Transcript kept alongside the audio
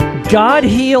God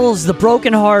heals the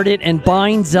brokenhearted and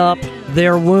binds up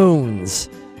their wounds.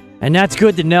 And that's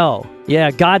good to know.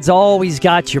 Yeah, God's always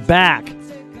got your back.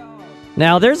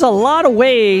 Now, there's a lot of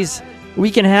ways we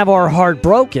can have our heart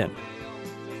broken.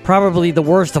 Probably the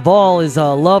worst of all is a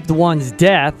loved one's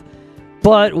death.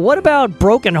 But what about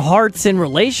broken hearts in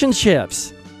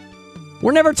relationships?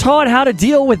 We're never taught how to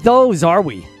deal with those, are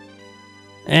we?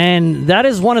 And that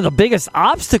is one of the biggest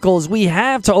obstacles we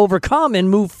have to overcome and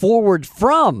move forward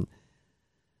from.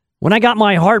 When I got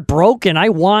my heart broken, I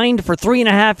whined for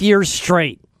 3.5 years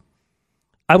straight.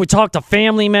 I would talk to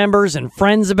family members and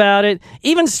friends about it,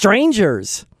 even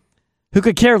strangers who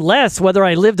could care less whether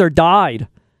I lived or died.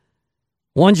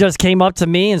 One just came up to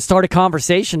me and started a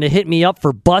conversation to hit me up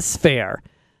for bus fare.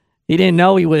 He didn't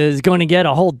know he was going to get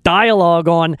a whole dialogue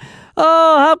on,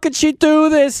 "Oh, how could she do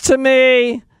this to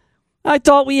me? I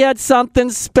thought we had something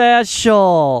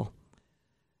special."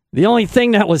 The only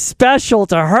thing that was special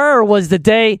to her was the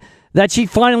day that she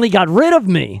finally got rid of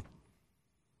me.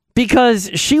 Because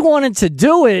she wanted to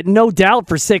do it, no doubt,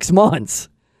 for 6 months,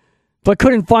 but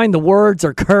couldn't find the words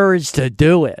or courage to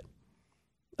do it.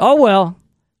 Oh well,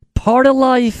 part of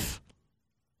life.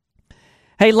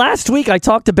 Hey, last week I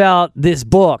talked about this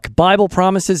book, Bible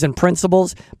Promises and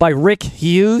Principles by Rick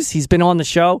Hughes. He's been on the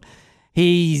show.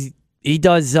 He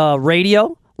does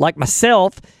radio like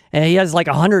myself, and he has like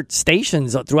 100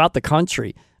 stations throughout the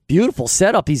country. Beautiful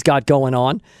setup he's got going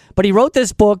on. But he wrote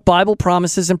this book, Bible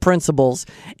Promises and Principles,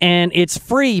 and it's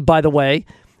free, by the way,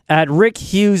 at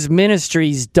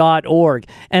rickhughesministries.org.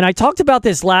 And I talked about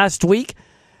this last week,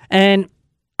 and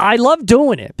I love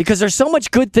doing it because there's so much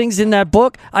good things in that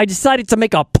book. I decided to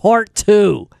make a part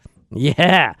 2.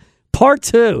 Yeah, part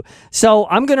 2. So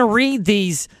I'm going to read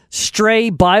these stray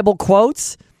Bible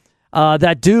quotes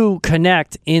that do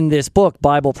connect in this book,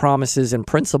 Bible Promises and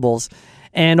Principles.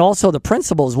 And also the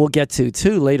principles we'll get to,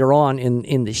 too, later on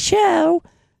in the show.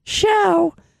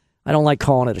 I don't like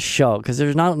calling it a show because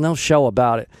there's no show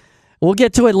about it. We'll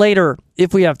get to it later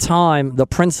if we have time, the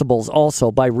principles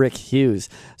also by Rick Hughes.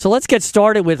 So let's get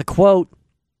started with a quote.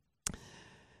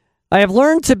 "I have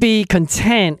learned to be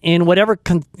content in whatever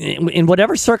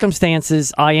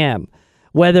circumstances I am,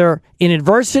 whether in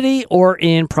adversity or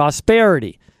in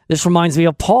prosperity." This reminds me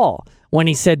of Paul when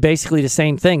he said basically the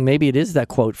same thing. Maybe it is that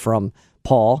quote from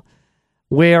Paul,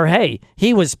 where, hey,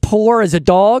 he was poor as a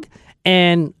dog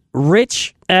and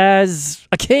rich as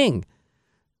a king.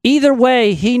 Either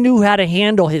way, he knew how to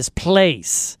handle his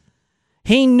place.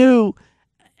 He knew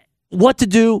what to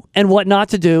do and what not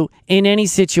to do in any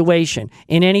situation,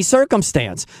 in any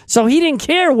circumstance. So he didn't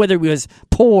care whether he was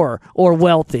poor or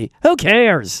wealthy. Who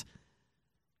cares?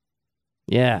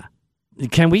 Yeah.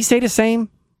 Can we say the same?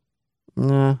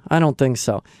 No, I don't think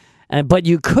so. But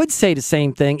you could say the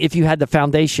same thing if you had the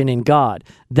foundation in God.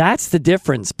 That's the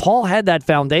difference. Paul had that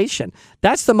foundation.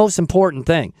 That's the most important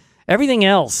thing. Everything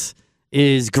else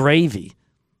is gravy.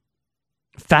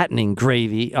 Fattening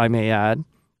gravy, I may add.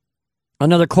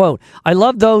 Another quote, "I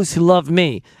love those who love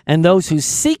me, and those who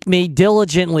seek me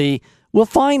diligently will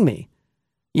find me."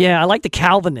 Yeah, I like the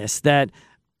Calvinists that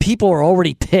people are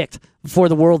already picked before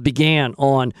the world began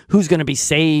on who's going to be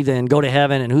saved and go to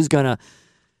heaven and who's going to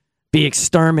be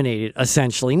exterminated,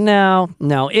 essentially. No,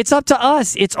 it's up to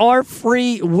us. It's our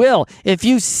free will. If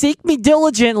you seek me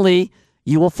diligently,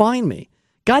 you will find me.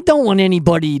 God don't want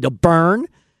anybody to burn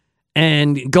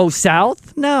and go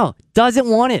south. No, doesn't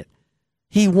want it.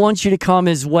 He wants you to come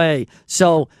his way.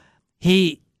 So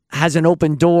he has an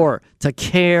open door to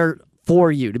care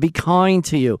for you, to be kind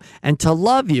to you, and to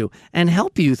love you and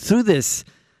help you through this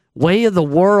way of the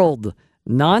world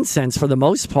nonsense for the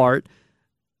most part,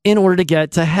 in order to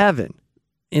get to heaven,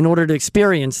 in order to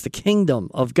experience the kingdom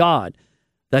of God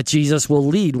that Jesus will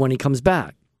lead when he comes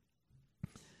back.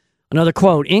 Another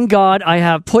quote, "In God I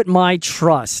have put my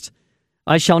trust.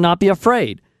 I shall not be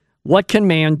afraid. What can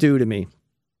man do to me?"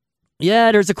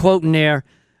 Yeah, there's a quote in there.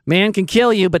 Man can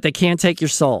kill you, but they can't take your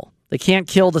soul. They can't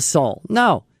kill the soul.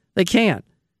 No, they can't.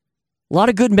 A lot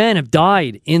of good men have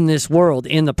died in this world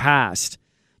in the past.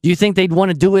 Do you think they'd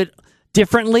want to do it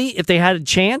differently if they had a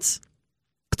chance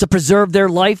to preserve their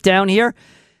life down here?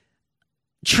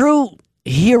 True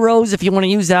heroes, if you want to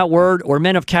use that word, or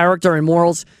men of character and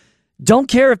morals, don't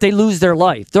care if they lose their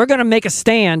life. They're going to make a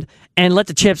stand and let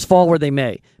the chips fall where they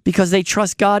may because they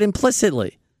trust God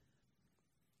implicitly.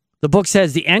 The book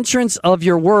says, "The entrance of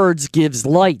your words gives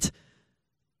light.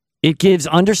 It gives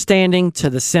understanding to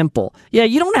the simple." Yeah,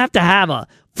 you don't have to have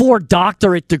 4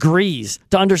 doctorate degrees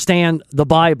to understand the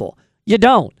Bible. You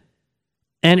don't.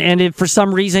 And if for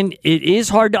some reason it is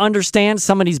hard to understand,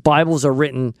 some of these Bibles are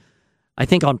written, I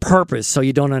think, on purpose so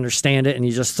you don't understand it and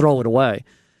you just throw it away.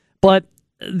 But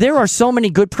there are so many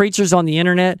good preachers on the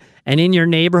internet and in your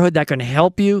neighborhood that can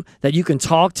help you, that you can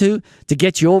talk to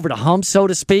get you over the hump, so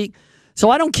to speak. So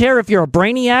I don't care if you're a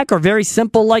brainiac or very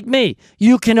simple like me.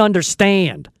 You can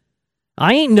understand.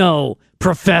 I ain't no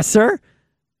professor.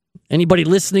 Anybody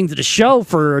listening to the show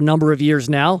for a number of years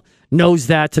now knows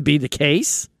that to be the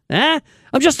case. I'm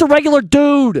just a regular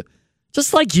dude,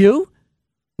 just like you.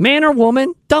 Man or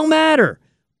woman, don't matter.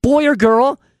 Boy or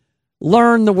girl,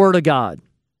 learn the Word of God.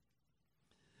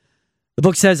 The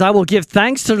book says, I will give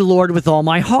thanks to the Lord with all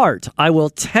my heart. I will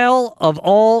tell of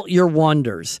all your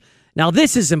wonders. Now,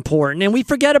 this is important, and we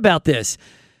forget about this.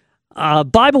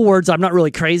 Bible words I'm not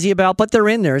really crazy about, but they're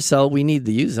in there, so we need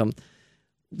to use them.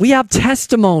 We have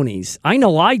testimonies. I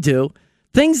know I do.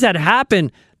 Things that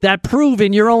happen that prove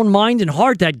in your own mind and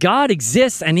heart that God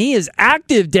exists and He is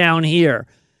active down here.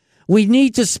 We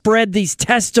need to spread these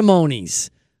testimonies,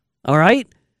 all right,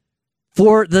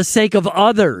 for the sake of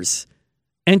others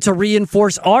and to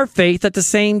reinforce our faith at the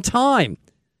same time.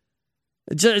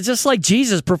 Just like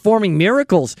Jesus performing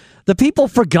miracles, the people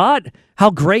forgot how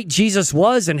great Jesus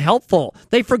was and helpful.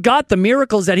 They forgot the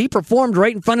miracles that He performed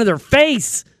right in front of their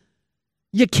face.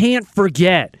 You can't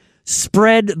forget.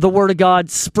 Spread the Word of God.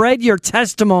 Spread your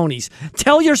testimonies.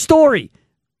 Tell your story.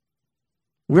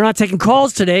 We're not taking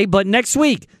calls today, but next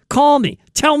week, call me.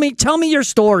 Tell me your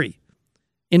story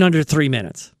in under 3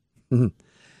 minutes. The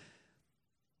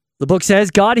book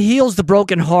says, God heals the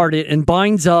brokenhearted and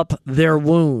binds up their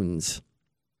wounds.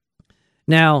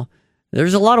 Now,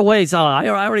 there's a lot of ways. I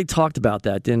already talked about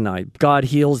that, didn't I? God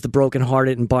heals the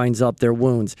brokenhearted and binds up their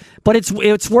wounds. But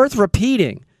it's worth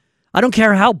repeating. I don't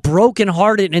care how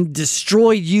brokenhearted and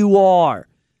destroyed you are.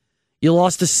 You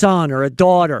lost a son or a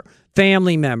daughter,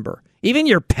 family member, even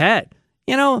your pet.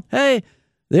 You know, hey,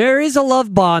 there is a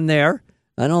love bond there.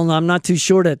 I'm not too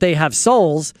sure that they have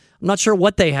souls. I'm not sure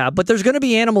what they have, but there's going to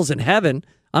be animals in heaven.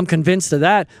 I'm convinced of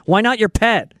that. Why not your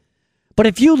pet? But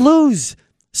if you lose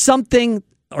something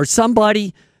or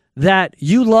somebody that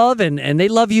you love and they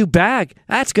love you back,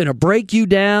 that's going to break you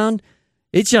down.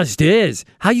 It just is.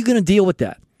 How are you going to deal with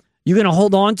that? You're going to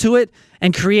hold on to it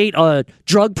and create a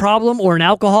drug problem or an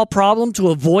alcohol problem to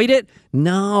avoid it?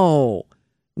 No.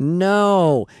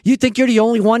 You think you're the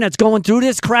only one that's going through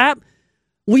this crap?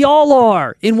 We all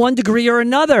are in one degree or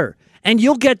another, and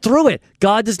you'll get through it.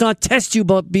 God does not test you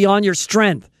beyond your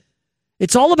strength.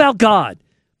 It's all about God.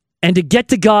 And to get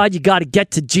to God, you got to get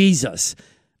to Jesus.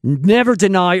 Never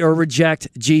deny or reject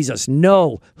Jesus.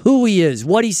 Know who He is,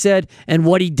 what He said, and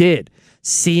what He did.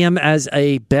 See Him as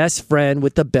a best friend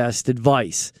with the best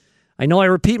advice. I know I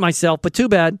repeat myself, but too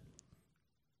bad.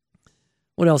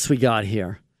 What else we got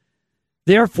here?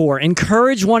 Therefore,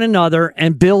 encourage one another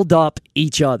and build up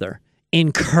each other.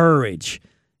 Encourage.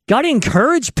 Got to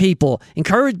encourage people.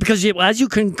 Encourage, because as you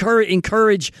can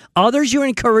encourage others, you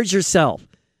encourage yourself.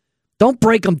 Don't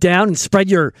break them down and spread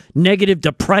your negative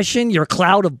depression, your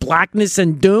cloud of blackness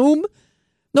and doom.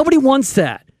 Nobody wants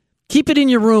that. Keep it in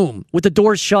your room with the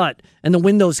doors shut and the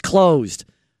windows closed,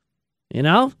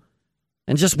 and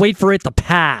just wait for it to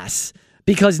pass,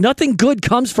 because nothing good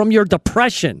comes from your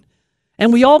depression.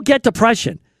 And we all get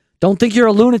depression. Don't think you're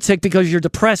a lunatic because you're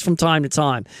depressed from time to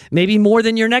time. Maybe more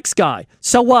than your next guy.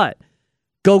 So what?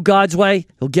 Go God's way.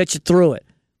 He'll get you through it.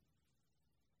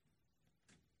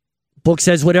 Book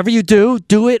says, whatever you do,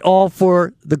 do it all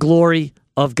for the glory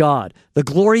of God. The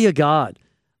glory of God.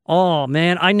 Oh,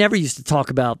 man, I never used to talk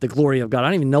about the glory of God. I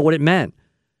don't even know what it meant.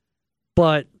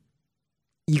 But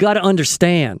you got to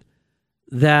understand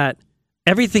that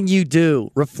everything you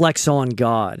do reflects on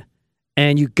God.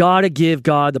 And you got to give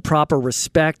God the proper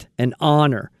respect and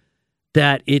honor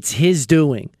that it's His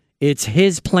doing. It's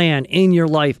His plan in your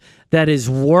life that is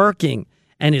working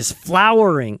and is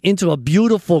flowering into a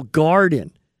beautiful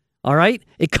garden. All right?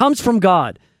 It comes from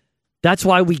God. That's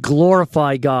why we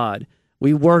glorify God.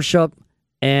 We worship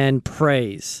and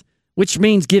praise, which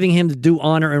means giving Him the due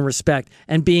honor and respect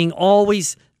and being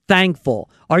always thankful.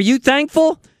 Are you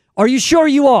thankful? Are you sure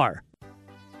you are?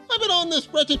 I've been on this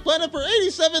wretched planet for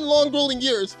 87 long grueling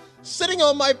years, sitting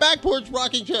on my back porch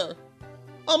rocking chair.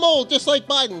 I'm old just like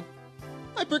Biden.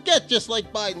 I forget just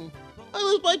like Biden. I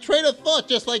lose my train of thought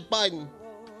just like Biden.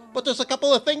 But there's a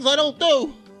couple of things I don't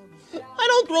do. I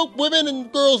don't grope women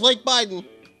and girls like Biden.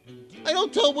 I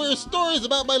don't tell weird stories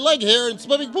about my leg hair in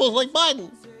swimming pools like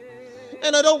Biden.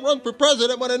 And I don't run for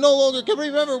president when I no longer can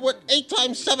remember what 8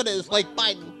 times 7 is like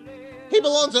Biden. He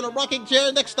belongs in a rocking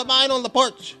chair next to mine on the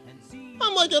porch.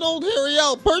 I'm like an old hairy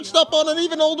owl perched up on an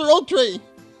even older oak tree.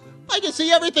 I can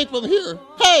see everything from here.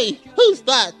 Hey, who's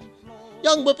that?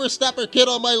 Young whippersnapper kid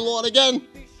on my lawn again.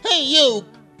 Hey, you!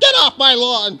 Get off my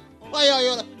lawn! Why are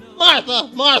you...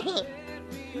 Martha!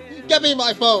 Get me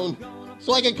my phone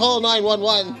so I can call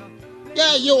 911.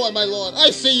 Yeah, you are my lord. I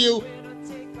see you.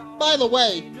 By the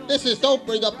way, this is Don't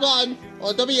Bring Up Gun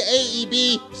on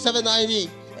WAEB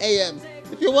 790 AM.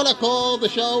 If you want to call the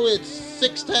show, it's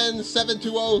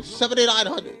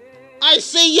 610-720-7900. I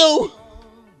see you!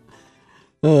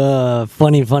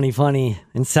 Funny,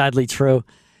 and sadly true.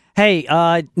 Hey,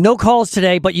 no calls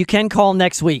today, but you can call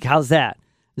next week. How's that?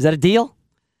 Is that a deal?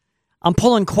 I'm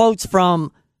pulling quotes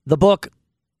from the book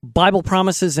Bible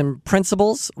Promises and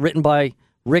Principles, written by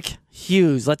Rick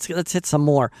Hughes. Let's hit some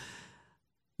more.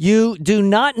 You do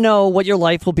not know what your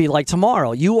life will be like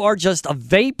tomorrow. You are just a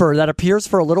vapor that appears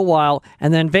for a little while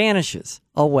and then vanishes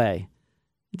away.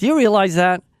 Do you realize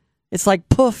that? It's like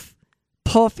poof,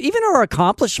 poof. Even our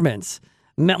accomplishments,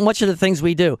 much of the things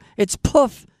we do, it's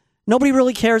poof. Nobody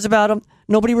really cares about them.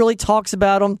 Nobody really talks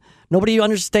about them. Nobody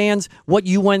understands what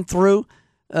you went through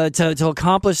to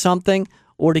accomplish something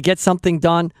or to get something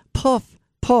done. Poof,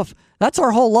 poof. That's our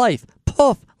whole life.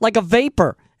 Poof, like a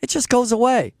vapor. It just goes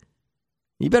away.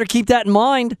 You better keep that in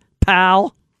mind,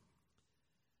 pal.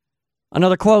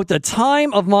 Another quote, the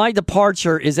time of my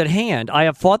departure is at hand. I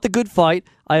have fought the good fight.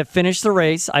 I have finished the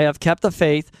race. I have kept the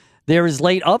faith. There is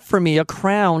laid up for me a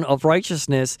crown of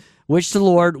righteousness, which the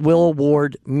Lord will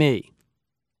award me.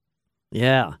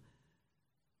 Yeah.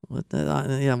 What do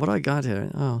I got here?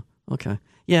 Oh, okay.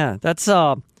 Yeah, that's,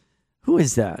 who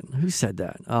is that? Who said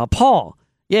that? Paul.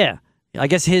 Yeah. I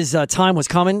guess his time was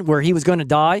coming where he was going to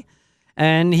die.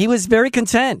 And he was very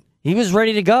content. He was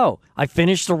ready to go. I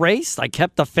finished the race. I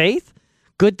kept the faith.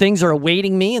 Good things are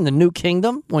awaiting me in the new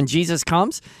kingdom when Jesus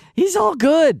comes. He's all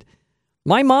good.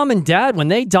 My mom and dad, when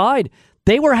they died,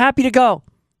 they were happy to go.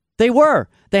 They were.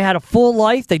 They had a full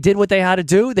life. They did what they had to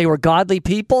do. They were godly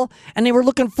people, and they were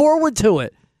looking forward to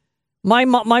it. My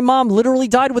mom literally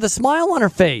died with a smile on her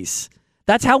face.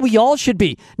 That's how we all should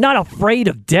be, not afraid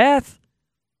of death.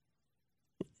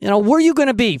 You know, where are you going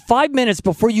to be 5 minutes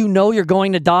before you know you're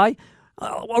going to die?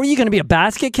 Are you going to be a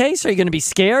basket case? Are you going to be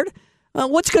scared?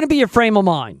 What's going to be your frame of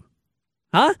mind?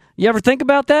 Huh? You ever think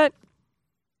about that?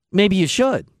 Maybe you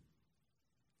should.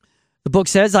 The book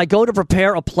says, I go to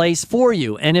prepare a place for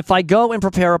you. And if I go and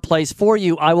prepare a place for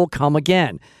you, I will come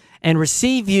again and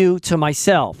receive you to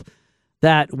myself,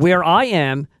 that where I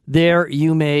am, there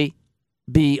you may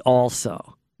be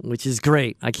also, which is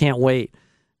great. I can't wait.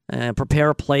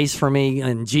 Prepare a place for me,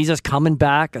 and Jesus coming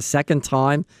back a second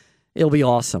time. It'll be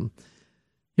awesome.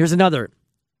 Here's another.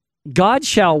 God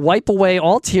shall wipe away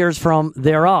all tears from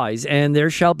their eyes, and there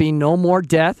shall be no more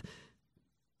death,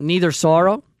 neither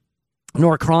sorrow,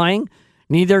 nor crying,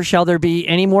 neither shall there be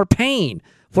any more pain,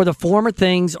 for the former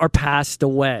things are passed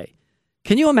away.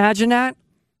 Can you imagine that?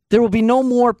 There will be no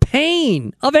more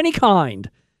pain of any kind,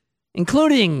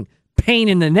 including pain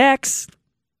in the necks,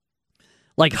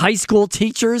 like high school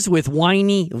teachers with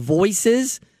whiny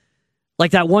voices,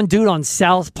 like that one dude on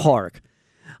South Park.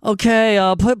 Okay,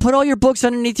 put all your books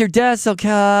underneath your desk,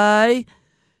 okay?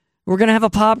 We're going to have a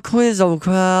pop quiz,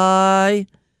 okay?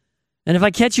 And if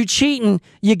I catch you cheating,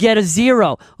 you get a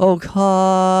 0,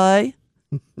 okay?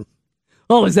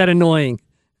 Oh, is that annoying?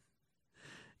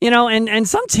 You know, and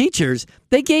some teachers,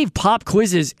 they gave pop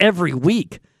quizzes every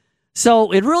week.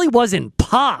 So it really wasn't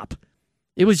pop.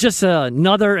 It was just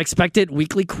another expected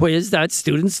weekly quiz that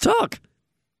students took.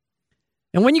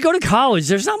 And when you go to college,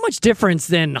 there's not much difference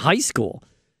than high school.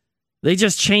 They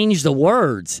just changed the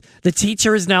words. The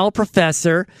teacher is now a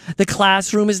professor. The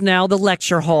classroom is now the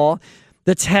lecture hall.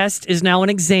 The test is now an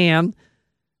exam.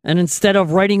 And instead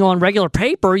of writing on regular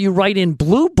paper, you write in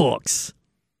blue books.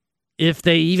 If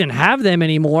they even have them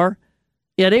anymore.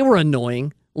 Yeah, they were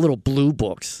annoying. Little blue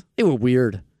books. They were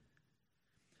weird.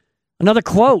 Another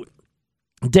quote.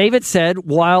 David said,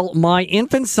 while my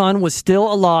infant son was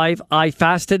still alive, I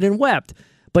fasted and wept.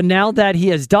 But now that he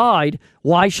has died,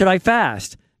 why should I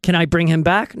fast? Can I bring him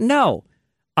back? No.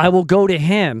 I will go to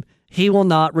him. He will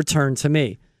not return to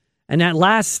me. And that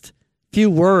last few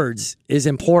words is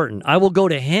important. I will go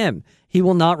to him. He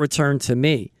will not return to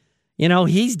me. You know,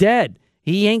 he's dead.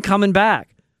 He ain't coming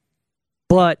back.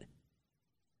 But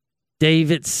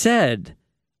David said,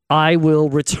 I will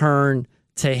return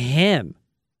to him.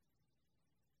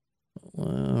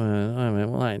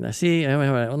 See,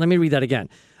 let me read that again.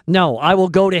 No, I will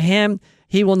go to him.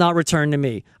 He will not return to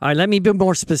me. All right, let me be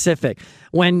more specific.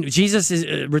 When Jesus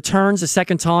returns a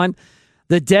second time,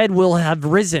 the dead will have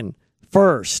risen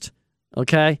first.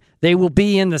 Okay? They will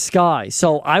be in the sky.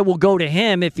 So I will go to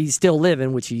him if he's still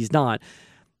living, which he's not.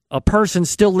 A person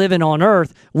still living on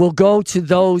earth will go to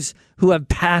those who have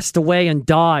passed away and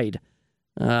died.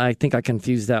 I think I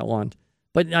confused that one.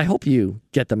 But I hope you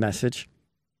get the message.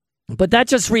 But that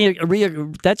just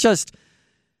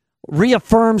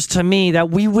reaffirms to me that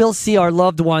we will see our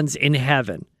loved ones in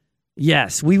heaven.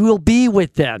 Yes, we will be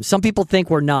with them. Some people think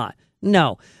we're not.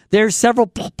 No, there's several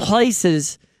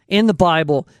places in the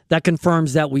Bible that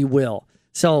confirms that we will.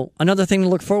 So another thing to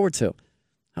look forward to.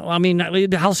 I mean,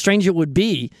 how strange it would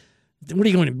be. What are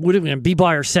we going to be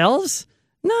by ourselves?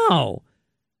 No.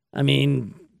 I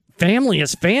mean, family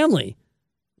is family.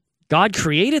 God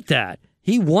created that.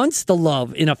 He wants the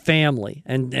love in a family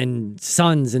and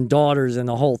sons and daughters and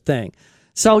the whole thing.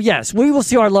 So, yes, we will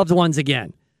see our loved ones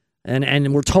again.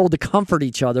 And we're told to comfort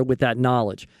each other with that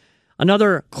knowledge.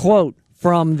 Another quote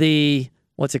from the,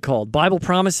 what's it called? Bible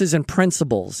Promises and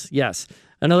Principles. Yes.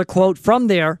 Another quote from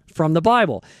there, from the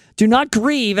Bible. Do not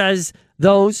grieve as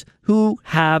those who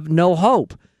have no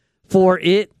hope. For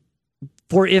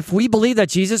if we believe that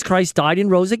Jesus Christ died and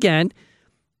rose again,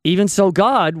 even so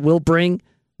God will bring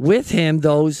with him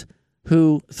those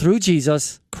who through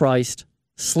Jesus Christ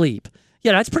sleep.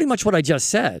 Yeah, that's pretty much what I just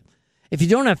said. If you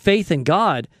don't have faith in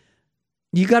God,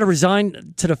 you got to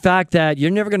resign to the fact that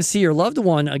you're never going to see your loved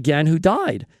one again who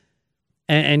died.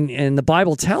 And the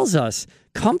Bible tells us,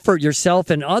 comfort yourself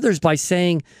and others by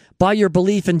saying, by your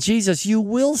belief in Jesus, you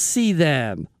will see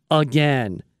them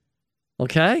again.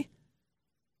 Okay?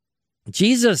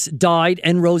 Jesus died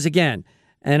and rose again.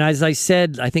 And as I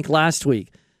said, I think last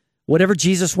week, whatever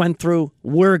Jesus went through,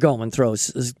 we're going through.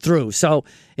 So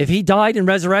if he died and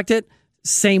resurrected,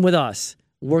 same with us.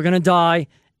 We're going to die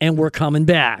and we're coming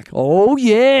back. Oh,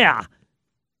 yeah.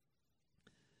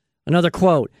 Another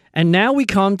quote. And now we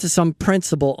come to some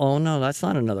principle. Oh, no, that's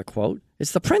not another quote.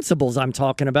 It's the principles I'm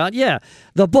talking about. Yeah,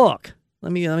 the book.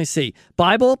 Let me see.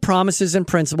 Bible Promises and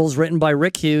Principles, written by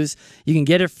Rick Hughes. You can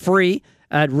get it free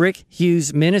at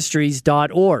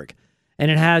rickhughesministries.org. And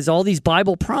it has all these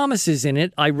Bible promises in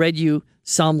it. I read you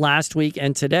some last week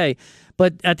and today.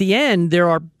 But at the end, there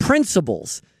are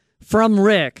principles from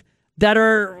Rick that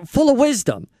are full of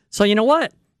wisdom. So you know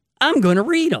what? I'm going to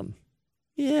read them.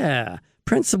 Yeah,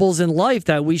 principles in life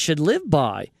that we should live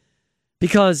by.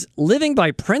 Because living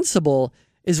by principle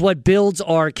is what builds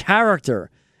our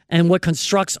character and what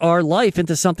constructs our life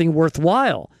into something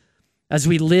worthwhile as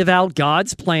we live out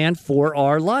God's plan for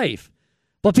our life.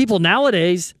 But people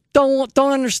nowadays don't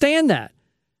understand that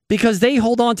because they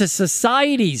hold on to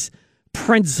society's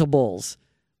principles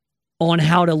on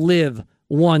how to live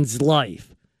one's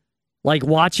life, like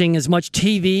watching as much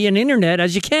TV and internet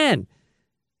as you can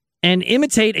and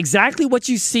imitate exactly what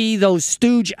you see those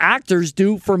stooge actors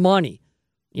do for money.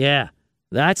 Yeah,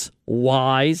 that's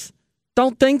wise.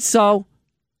 Don't think so.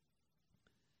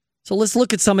 So let's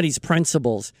look at some of these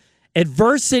principles.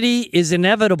 Adversity is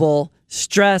inevitable.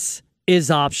 Stress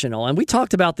is optional. And we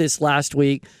talked about this last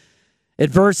week.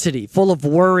 Adversity, full of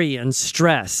worry and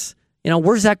stress. You know,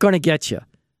 where's that going to get you?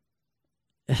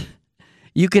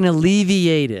 You can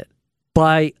alleviate it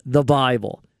by the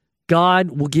Bible.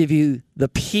 God will give you the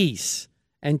peace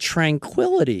and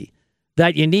tranquility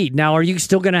that you need. Now, are you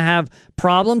still going to have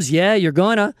problems? Yeah, you're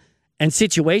going to, and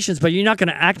situations, but you're not going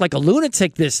to act like a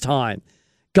lunatic this time.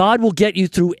 God will get you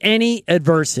through any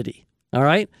adversity, all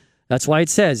right? That's why it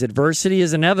says adversity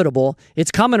is inevitable.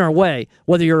 It's coming our way,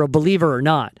 whether you're a believer or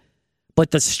not.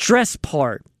 But the stress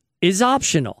part is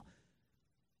optional.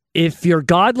 If you're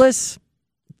godless,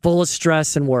 full of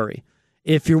stress and worry.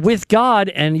 If you're with God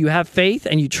and you have faith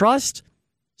and you trust,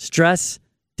 stress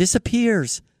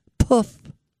disappears. Poof.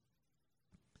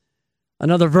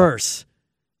 Another verse.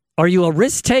 Are you a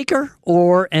risk taker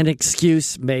or an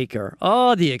excuse maker?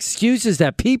 Oh, the excuses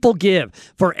that people give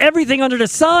for everything under the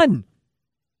sun.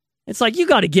 It's like you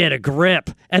got to get a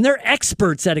grip. And they're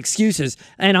experts at excuses.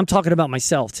 And I'm talking about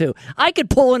myself too. I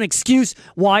could pull an excuse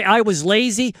why I was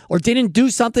lazy or didn't do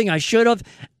something I should have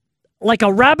like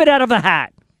a rabbit out of a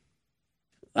hat.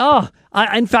 Oh,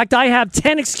 in fact, I have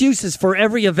 10 excuses for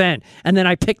every event. And then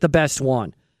I pick the best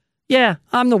one. Yeah,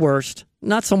 I'm the worst.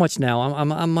 Not so much now.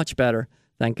 I'm much better.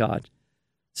 Thank God.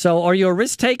 So are you a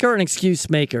risk taker or an excuse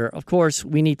maker? Of course,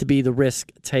 we need to be the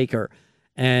risk taker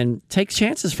and take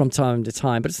chances from time to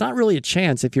time. But it's not really a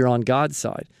chance if you're on God's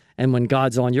side and when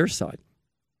God's on your side.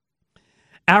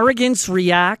 Arrogance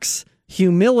reacts.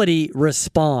 Humility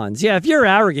responds. Yeah, if you're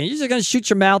arrogant, you're just going to shoot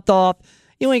your mouth off.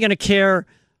 You ain't going to care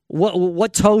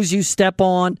what toes you step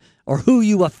on or who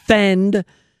you offend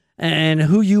and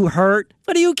who you hurt.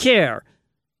 What do you care?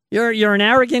 You're an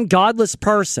arrogant, godless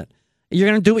person. You're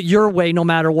going to do it your way no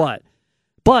matter what.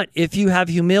 But if you have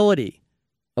humility,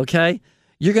 okay,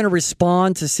 you're going to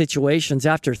respond to situations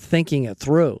after thinking it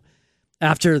through,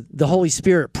 after the Holy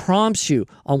Spirit prompts you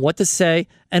on what to say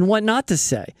and what not to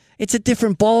say. It's a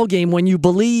different ballgame when you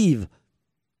believe.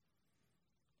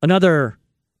 Another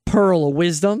pearl of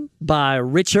wisdom by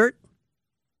Richard.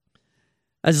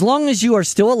 As long as you are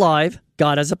still alive,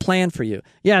 God has a plan for you.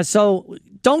 Yeah, so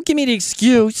don't give me the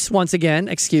excuse, once again,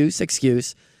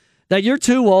 excuse, that you're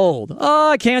too old. Oh,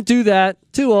 I can't do that.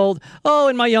 Too old. Oh,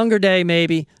 in my younger day,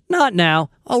 maybe. Not now.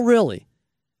 Oh, really?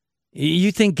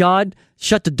 You think God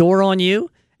shut the door on you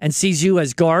and sees you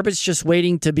as garbage just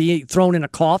waiting to be thrown in a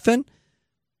coffin?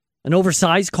 An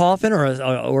oversized coffin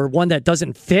or one that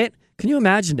doesn't fit? Can you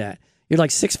imagine that? You're like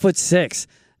 6'6".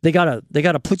 They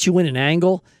gotta put you in an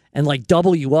angle and like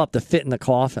double you up to fit in the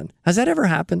coffin. Has that ever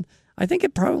happened? I think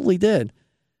it probably did.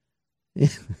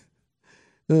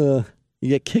 You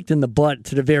get kicked in the butt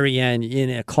to the very end in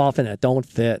a coffin that don't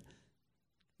fit.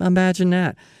 Imagine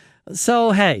that.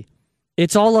 So, hey,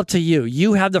 it's all up to you.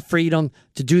 You have the freedom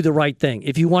to do the right thing.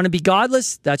 If you want to be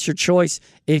godless, that's your choice.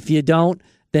 If you don't,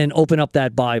 then open up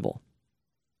that Bible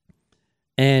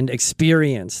and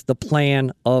experience the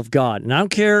plan of God. And I don't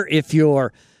care if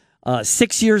you're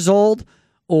 6 years old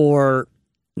or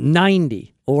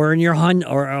 90 or in your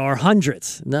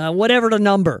hundreds, whatever the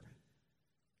number.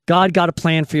 God got a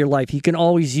plan for your life. He can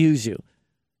always use you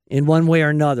in one way or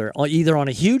another, either on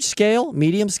a huge scale,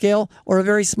 medium scale, or a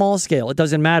very small scale. It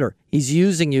doesn't matter. He's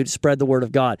using you to spread the word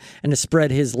of God and to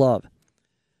spread his love.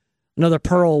 Another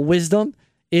pearl of wisdom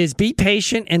is be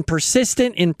patient and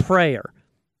persistent in prayer.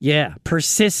 Yeah,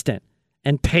 persistent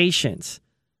and patience.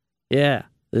 Yeah,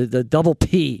 the double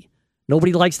P.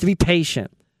 Nobody likes to be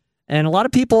patient. And a lot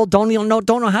of people don't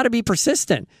know how to be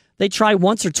persistent. They try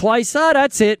once or twice.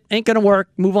 That's it. Ain't going to work.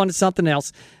 Move on to something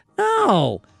else.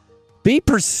 No. Be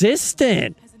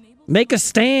persistent. Make a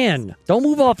stand. Don't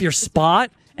move off your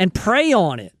spot and pray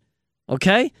on it.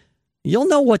 Okay? You'll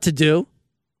know what to do.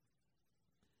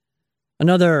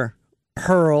 Another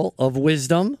pearl of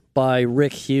wisdom by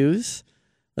Rick Hughes.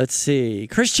 Let's see.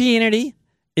 Christianity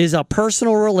is a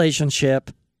personal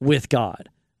relationship with God.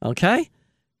 Okay?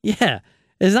 Yeah.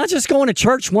 It's not just going to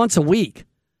church once a week.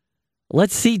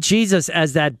 Let's see Jesus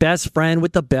as that best friend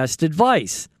with the best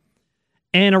advice.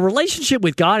 And a relationship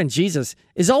with God and Jesus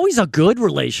is always a good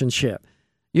relationship.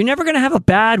 You're never going to have a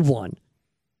bad one.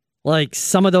 Like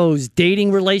some of those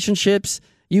dating relationships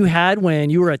you had when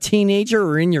you were a teenager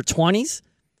or in your 20s,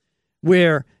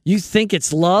 where you think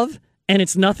it's love and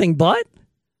it's nothing but.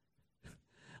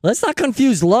 Let's not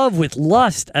confuse love with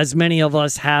lust, as many of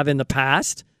us have in the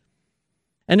past.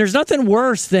 And there's nothing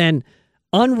worse than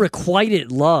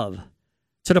unrequited love,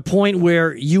 to the point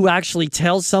where you actually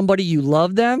tell somebody you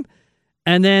love them,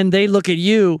 and then they look at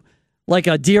you like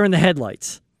a deer in the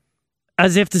headlights,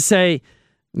 as if to say,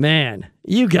 man,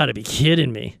 you got to be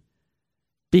kidding me,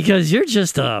 because you're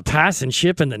just a passing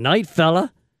ship in the night,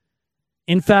 fella.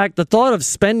 In fact, the thought of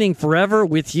spending forever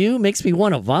with you makes me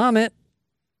want to vomit.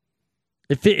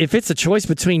 If it's a choice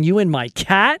between you and my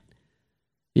cat,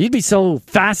 you'd be so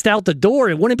fast out the door,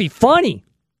 it wouldn't be funny.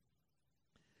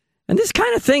 And this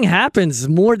kind of thing happens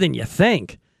more than you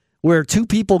think, where two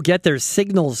people get their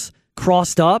signals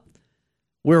crossed up,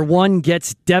 where one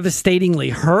gets devastatingly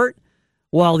hurt,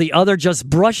 while the other just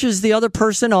brushes the other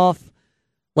person off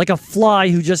like a fly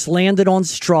who just landed on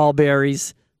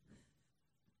strawberries.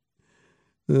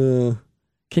 Can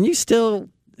you still,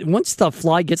 once the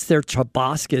fly gets their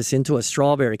proboscis into a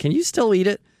strawberry, can you still eat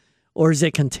it, or is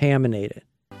it contaminated?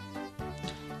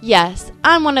 Yes,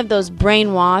 I'm one of those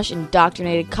brainwashed,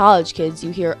 indoctrinated college kids you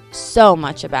hear so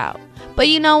much about. But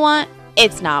you know what?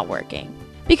 It's not working.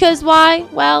 Because why?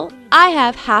 Well, I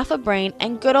have half a brain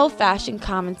and good old-fashioned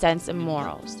common sense and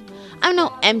morals. I'm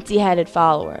no empty-headed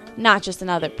follower, not just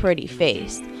another pretty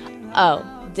face. Oh,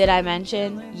 did I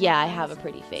mention? Yeah, I have a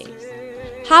pretty face.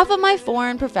 Half of my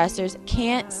foreign professors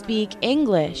can't speak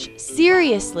English.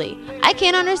 Seriously, I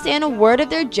can't understand a word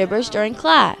of their gibberish during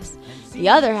class. The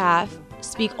other half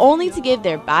speak only to give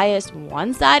their biased,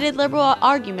 one-sided liberal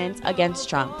arguments against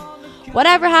Trump.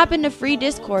 Whatever happened to free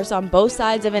discourse on both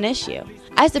sides of an issue?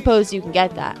 I suppose you can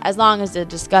get that, as long as the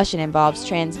discussion involves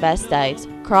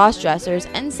transvestites, cross-dressers,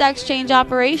 and sex change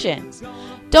operations.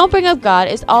 Don't Bring Up God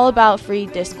is all about free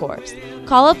discourse.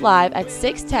 Call up live at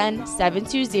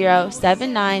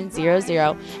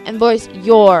 610-720-7900 and voice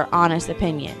your honest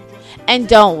opinion. And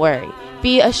don't worry,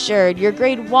 be assured your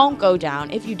grade won't go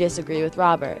down if you disagree with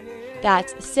Robert.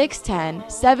 That's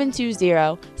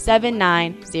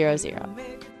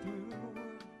 610-720-7900.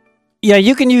 Yeah,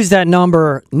 you can use that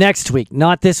number next week.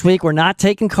 Not this week. We're not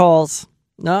taking calls.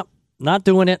 No, not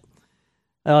doing it.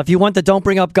 If you want the Don't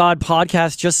Bring Up God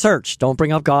podcast, just search Don't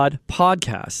Bring Up God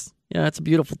podcast. Yeah, that's a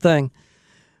beautiful thing.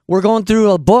 We're going through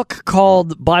a book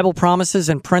called Bible Promises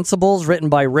and Principles, written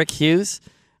by Rick Hughes.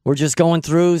 We're just going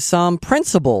through some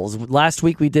principles. Last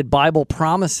week we did Bible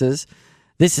Promises.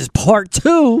 This is part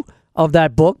 2 of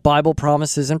that book, Bible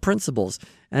Promises and Principles.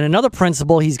 And another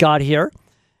principle he's got here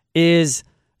is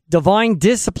divine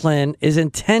discipline is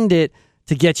intended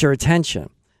to get your attention.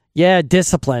 Yeah,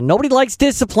 discipline. Nobody likes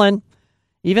discipline,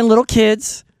 even little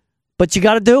kids, but you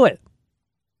got to do it.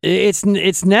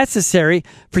 It's necessary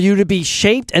for you to be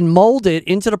shaped and molded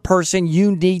into the person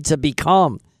you need to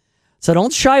become. So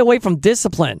don't shy away from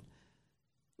discipline.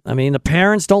 I mean, the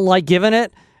parents don't like giving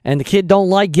it, and the kid don't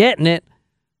like getting it,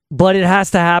 but it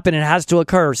has to happen. It has to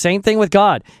occur. Same thing with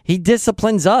God. He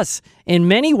disciplines us in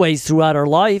many ways throughout our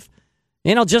life.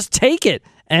 Just take it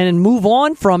and move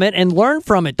on from it and learn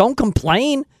from it. Don't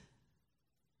complain.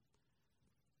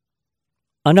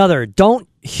 Another, don't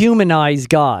humanize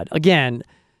God. Again,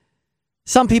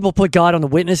 some people put God on the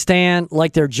witness stand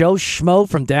like they're Joe Schmo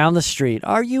from down the street.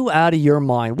 Are you out of your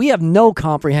mind? We have no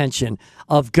comprehension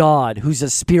of God, who's a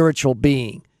spiritual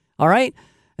being. All right?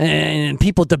 And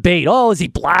people debate, is he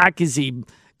black? Is he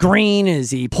green?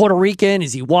 Is he Puerto Rican?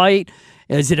 Is he white?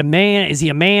 Is it a man? Is he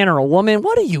a man or a woman?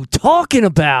 What are you talking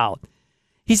about?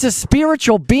 He's a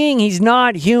spiritual being. He's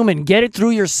not human. Get it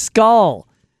through your skull.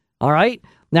 All right?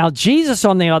 Now, Jesus,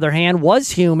 on the other hand,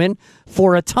 was human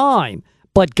for a time,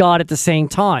 but God at the same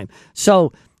time.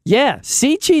 So, yeah,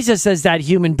 see Jesus as that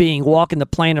human being walking the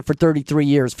planet for 33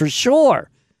 years, for sure.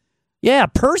 Yeah,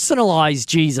 personalize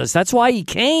Jesus. That's why he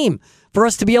came, for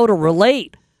us to be able to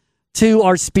relate to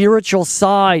our spiritual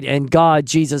side and God,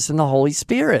 Jesus, and the Holy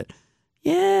Spirit.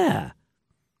 Yeah.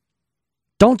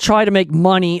 Don't try to make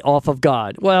money off of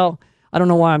God. Well, I don't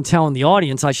know why I'm telling the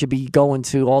audience I should be going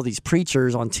to all these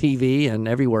preachers on TV and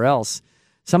everywhere else.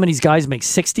 Some of these guys make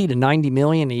 60 to 90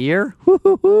 million a year.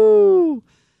 Woo-hoo-hoo.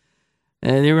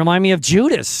 And they remind me of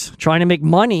Judas trying to make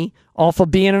money off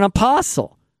of being an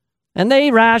apostle. And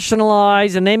they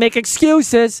rationalize and they make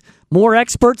excuses. More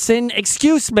experts in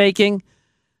excuse making.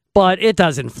 But it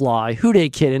doesn't fly. Who they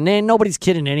kidding? Nobody's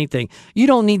kidding anything. You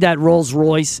don't need that Rolls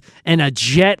Royce and a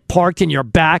jet parked in your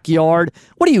backyard.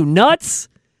 What are you, nuts?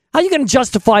 How are you going to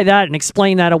justify that and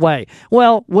explain that away?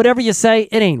 Well, whatever you say,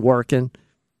 it ain't working.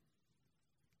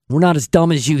 We're not as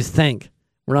dumb as you think.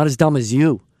 We're not as dumb as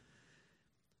you.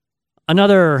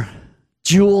 Another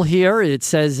jewel here, it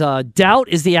says, doubt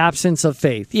is the absence of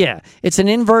faith. Yeah, it's an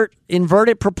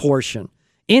inverted proportion.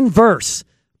 Inverse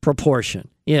proportion.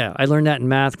 Yeah, I learned that in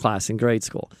math class in grade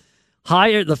school.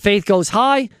 Higher, the faith goes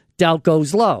high, doubt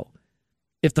goes low.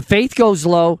 If the faith goes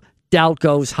low, doubt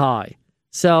goes high.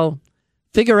 So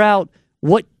figure out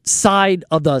what side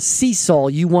of the seesaw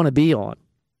you want to be on.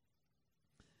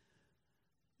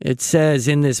 It says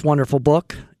in this wonderful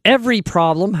book, every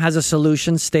problem has a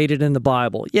solution stated in the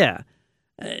Bible. Yeah,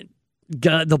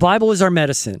 the Bible is our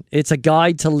medicine. It's a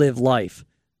guide to live life.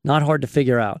 Not hard to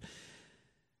figure out.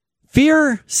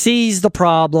 Fear sees the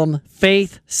problem.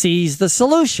 Faith sees the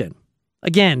solution.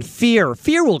 Again, fear.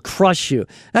 Fear will crush you.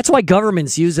 That's why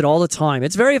governments use it all the time.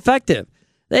 It's very effective.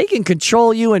 They can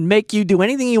control you and make you do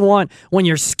anything you want when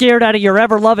you're scared out of your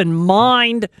ever-loving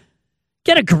mind.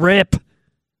 Get a grip.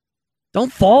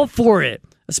 Don't fall for it,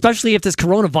 especially if this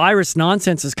coronavirus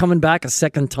nonsense is coming back a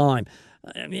second time.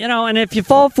 And if you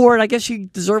fall for it, I guess you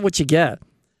deserve what you get.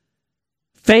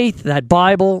 Faith, that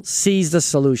Bible, sees the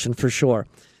solution for sure.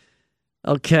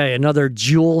 Okay, another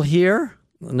jewel here.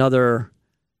 Another,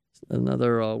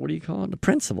 what do you call it? The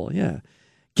principle, yeah.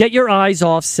 Get your eyes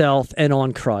off self and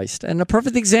on Christ. And a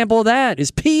perfect example of that is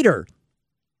Peter.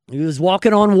 He was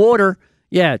walking on water.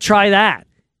 Yeah, try that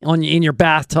in your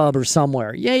bathtub or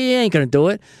somewhere. Yeah, you ain't going to do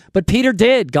it. But Peter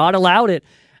did. God allowed it.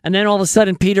 And then all of a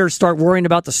sudden, Peter started worrying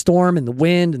about the storm and the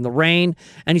wind and the rain.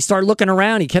 And he started looking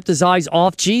around. He kept his eyes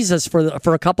off Jesus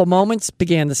for a couple moments,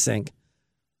 began to sink.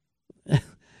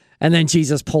 And then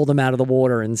Jesus pulled him out of the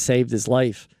water and saved his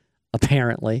life,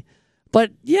 apparently. But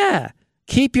yeah,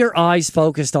 keep your eyes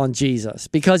focused on Jesus.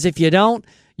 Because if you don't,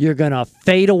 you're going to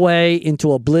fade away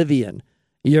into oblivion.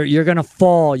 You're going to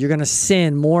fall. You're going to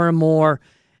sin more and more.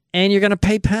 And you're going to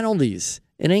pay penalties.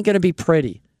 It ain't going to be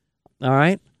pretty. All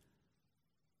right?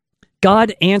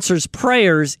 God answers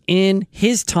prayers in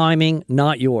his timing,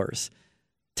 not yours.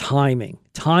 Timing.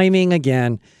 Timing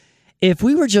again. If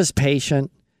we were just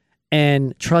patient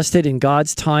and trusted in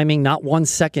God's timing, not 1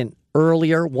 second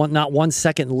earlier, not 1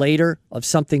 second later of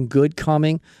something good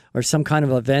coming or some kind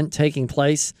of event taking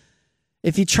place,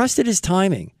 if you trusted his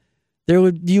timing,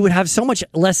 you would have so much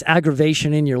less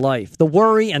aggravation in your life. The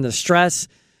worry and the stress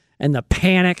and the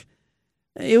panic,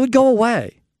 it would go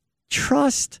away.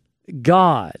 Trust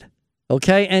God,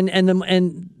 okay? And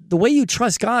the way you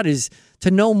trust God is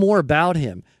to know more about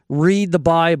him. Read the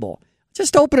Bible.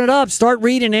 Just open it up. Start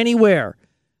reading anywhere.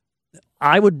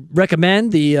 I would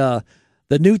recommend the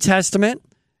New Testament,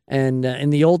 and in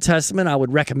the Old Testament, I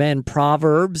would recommend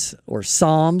Proverbs or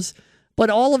Psalms. but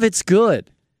all of it's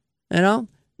good.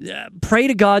 Pray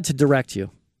to God to direct you.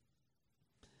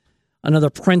 Another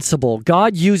principle,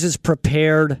 God uses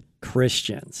prepared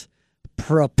Christians.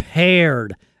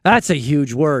 Prepared. That's a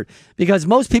huge word because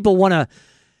most people want to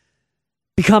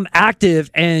become active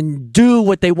and do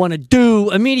what they want to do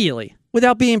immediately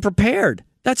without being prepared.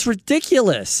 That's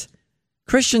ridiculous.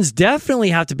 Christians definitely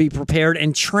have to be prepared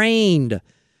and trained.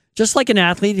 Just like an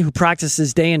athlete who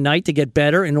practices day and night to get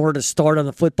better in order to start on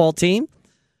the football team.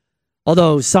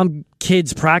 Although some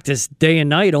kids practice day and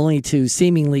night only to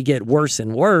seemingly get worse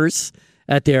and worse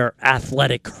at their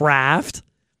athletic craft.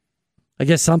 I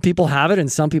guess some people have it and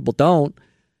some people don't.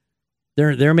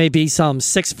 There may be some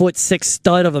 6'6"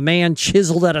 stud of a man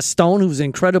chiseled out of stone who's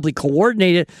incredibly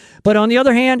coordinated. But on the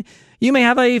other hand, you may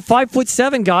have a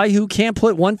 5'7" guy who can't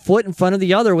put one foot in front of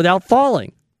the other without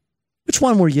falling. Which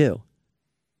one were you?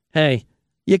 Hey,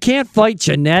 you can't fight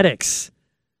genetics.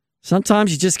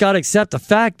 Sometimes you just got to accept the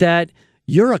fact that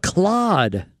you're a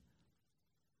clod.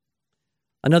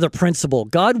 Another principle,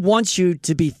 God wants you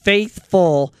to be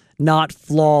faithful, not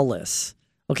flawless.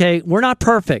 Okay, we're not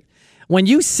perfect. When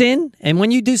you sin and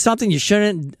when you do something you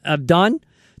shouldn't have done,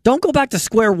 don't go back to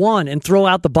square one and throw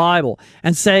out the Bible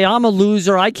and say, I'm a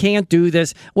loser, I can't do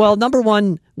this. Well, number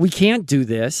one, we can't do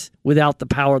this without the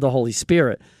power of the Holy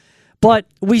Spirit. But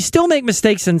we still make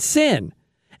mistakes and sin.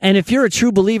 And if you're a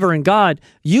true believer in God,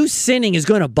 you sinning is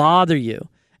going to bother you.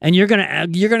 And you're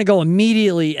going to go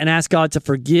immediately and ask God to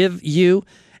forgive you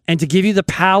and to give you the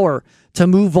power to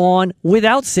move on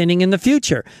without sinning in the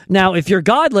future. Now, if you're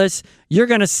godless, you're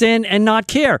going to sin and not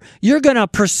care. You're going to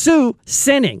pursue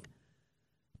sinning.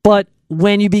 But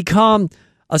when you become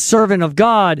a servant of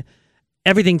God,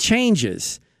 everything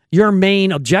changes. Your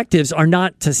main objectives are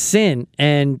not to sin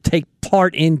and take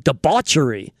part in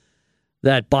debauchery,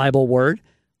 that Bible word.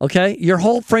 Okay? Your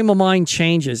whole frame of mind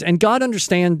changes. And God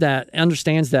understands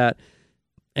that,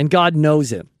 and God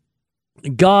knows it.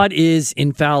 God is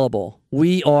infallible.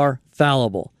 We are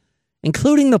fallible.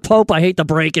 Including the Pope, I hate to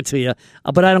break it to you,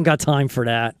 but I don't got time for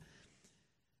that.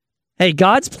 Hey,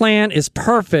 God's plan is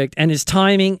perfect and his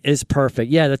timing is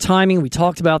perfect. Yeah, the timing, we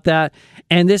talked about that.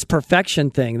 And this perfection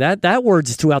thing, that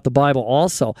word's throughout the Bible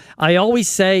also. I always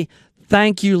say,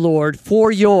 thank you, Lord,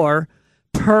 for your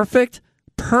perfect,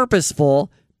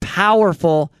 purposeful,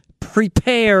 powerful,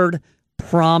 prepared,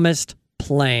 promised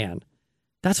plan.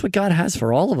 That's what God has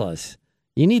for all of us.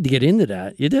 You need to get into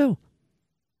that. You do.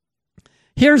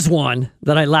 Here's one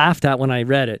that I laughed at when I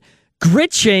read it.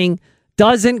 Gritching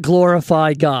doesn't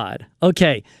glorify God.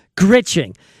 Okay,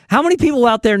 gritching. How many people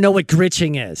out there know what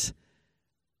gritching is?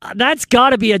 That's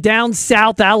got to be a down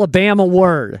south Alabama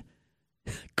word.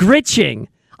 Gritching.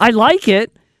 I like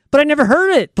it, but I never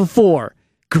heard it before.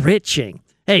 Gritching.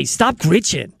 Hey, stop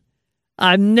gritching.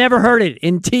 I've never heard it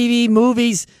in TV,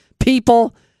 movies,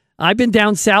 people. I've been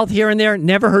down south here and there,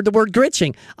 never heard the word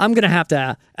gritching. I'm going to have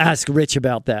to ask Rich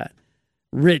about that.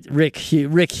 Rick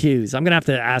Hughes. I'm going to have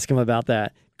to ask him about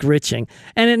that. Gritching.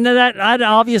 And that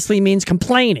obviously means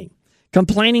complaining.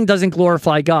 Complaining doesn't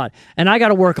glorify God. And I got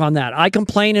to work on that. I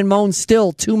complain and moan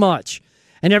still too much.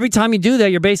 And every time you do that,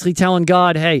 you're basically telling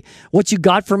God, hey, what you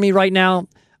got for me right now,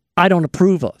 I don't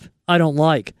approve of. I don't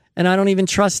like. And I don't even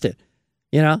trust it.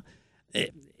 You know?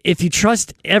 If you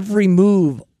trust every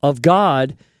move of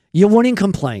God, you wouldn't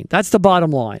complain. That's the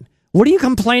bottom line. What are you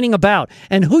complaining about?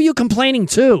 And who are you complaining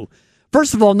to?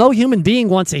 First of all, no human being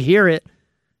wants to hear it.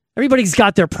 Everybody's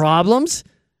got their problems.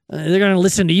 They're going to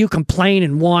listen to you complain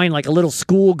and whine like a little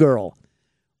schoolgirl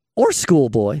or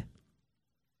schoolboy.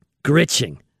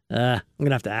 Gritching. I'm going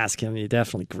to have to ask him. You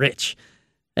definitely gritch.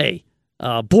 Hey,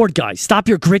 board guy, stop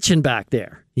your gritching back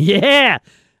there. Yeah,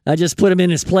 I just put him in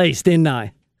his place, didn't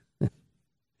I?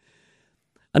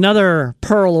 Another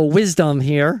pearl of wisdom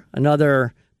here,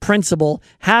 another principle,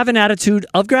 have an attitude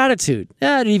of gratitude.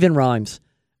 Yeah, it even rhymes.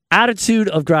 Attitude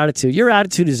of gratitude. Your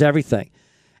attitude is everything.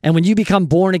 And when you become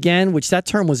born again, which that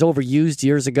term was overused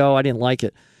years ago, I didn't like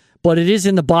it, but it is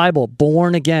in the Bible,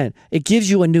 born again. It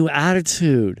gives you a new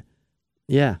attitude.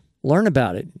 Yeah, learn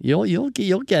about it. You'll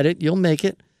get it. You'll make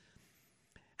it.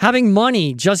 Having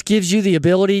money just gives you the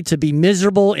ability to be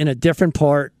miserable in a different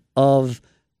part of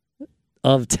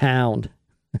town.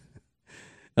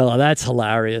 Oh, that's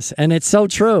hilarious. And it's so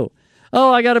true.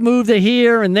 Oh, I got to move to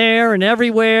here and there and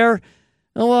everywhere.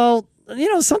 Oh,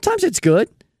 well, sometimes it's good.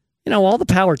 All the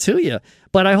power to you.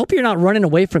 But I hope you're not running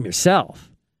away from yourself.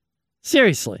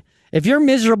 Seriously. If you're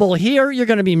miserable here, you're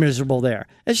going to be miserable there.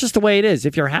 It's just the way it is.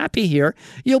 If you're happy here,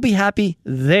 you'll be happy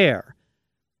there.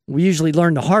 We usually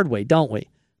learn the hard way, don't we?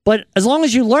 But as long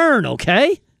as you learn,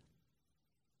 okay?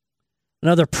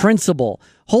 Another principle.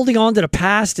 Holding on to the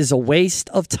past is a waste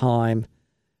of time.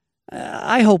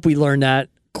 I hope we learn that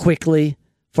quickly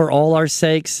for all our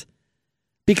sakes,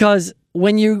 because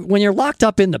when you're locked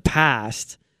up in the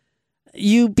past,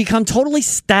 you become totally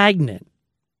stagnant.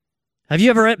 Have you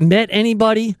ever met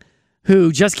anybody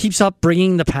who just keeps up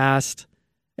bringing the past?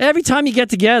 Every time you get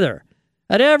together,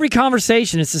 at every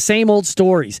conversation, it's the same old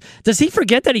stories. Does he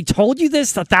forget that he told you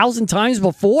this 1,000 times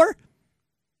before?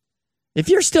 If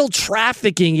you're still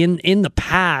trafficking in the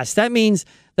past, that means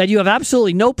that you have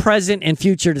absolutely no present and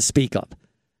future to speak of.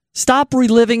 Stop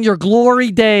reliving your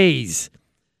glory days,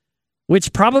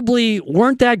 which probably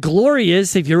weren't that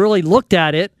glorious if you really looked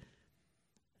at it,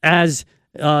 as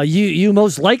you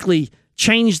most likely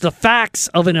changed the facts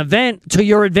of an event to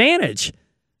your advantage.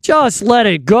 Just let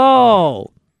it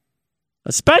go.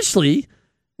 Especially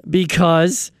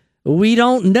because we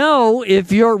don't know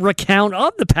if your recount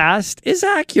of the past is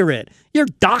accurate. You're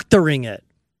doctoring it.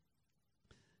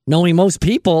 Knowing most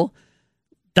people,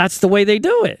 that's the way they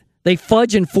do it. They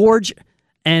fudge and forge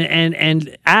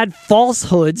and add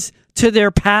falsehoods to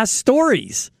their past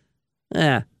stories.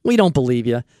 We don't believe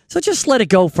you. So just let it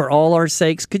go for all our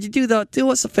sakes. Could you do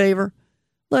us a favor?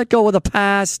 Let go of the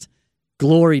past.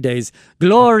 Glory days.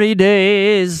 Glory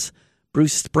days.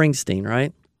 Bruce Springsteen,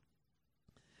 right?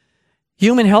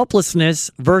 Human helplessness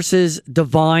versus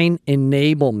divine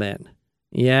enablement.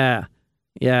 Yeah.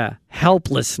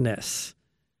 Helplessness.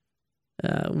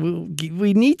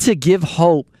 We need to give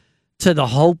hope to the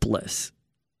hopeless,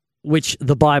 which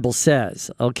the Bible says,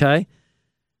 okay?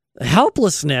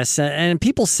 Helplessness, and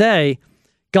people say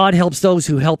God helps those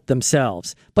who help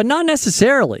themselves, but not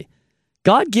necessarily.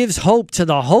 God gives hope to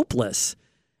the hopeless,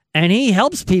 and he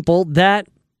helps people that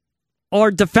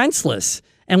are defenseless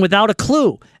and without a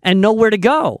clue and nowhere to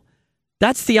go.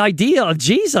 That's the idea of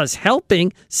Jesus,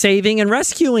 helping, saving, and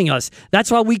rescuing us. That's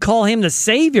why we call him the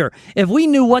Savior. If we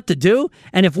knew what to do,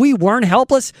 and if we weren't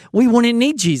helpless, we wouldn't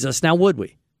need Jesus now, would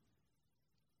we?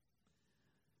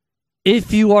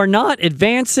 If you are not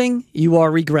advancing, you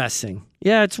are regressing.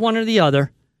 Yeah, it's one or the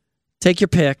other. Take your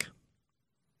pick.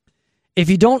 If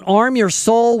you don't arm your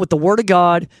soul with the Word of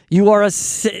God, you are a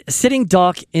sitting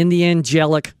duck in the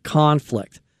angelic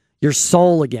conflict. Your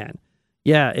soul again.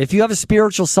 Yeah, if you have a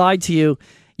spiritual side to you,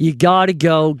 you got to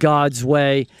go God's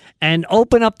way and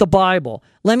open up the Bible.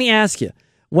 Let me ask you,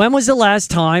 when was the last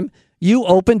time you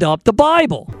opened up the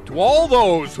Bible? To all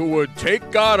those who would take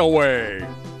God away,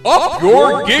 up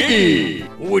your giggy!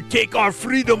 Who would take our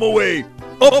freedom away,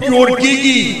 up your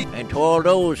giggy! And to all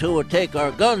those who would take our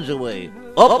guns away,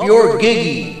 up your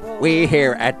giggy! We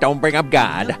here at Don't Bring Up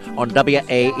God on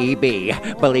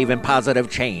WAEB believe in positive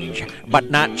change,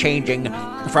 but not changing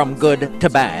from good to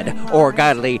bad or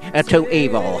godly to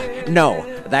evil. No,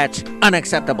 that's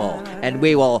unacceptable, and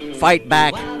we will fight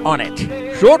back on it.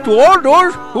 So to all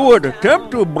those who would attempt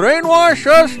to brainwash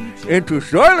us and to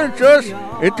silence us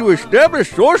and to establish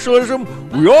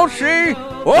socialism, we all say,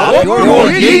 up your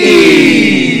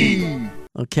giggy!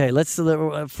 Okay, let's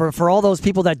for all those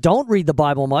people that don't read the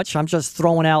Bible much, I'm just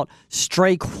throwing out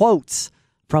stray quotes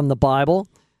from the Bible.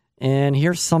 And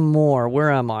here's some more. Where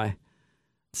am I?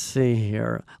 Let's see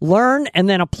here. Learn and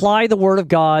then apply the Word of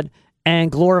God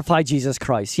and glorify Jesus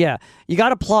Christ. Yeah, you got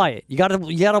to apply it. You got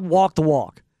to walk the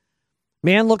walk.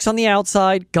 Man looks on the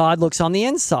outside, God looks on the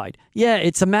inside. Yeah,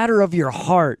 it's a matter of your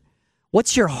heart.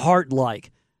 What's your heart like?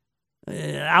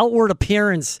 Outward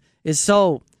appearance is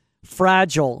so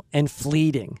fragile and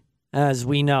fleeting, as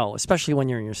we know, especially when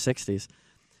you're in your 60s.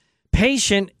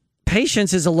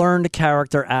 Patience is a learned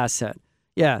character asset.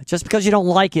 Yeah, just because you don't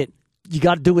like it, you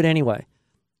got to do it anyway.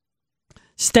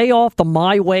 Stay off the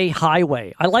my way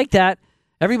highway. I like that.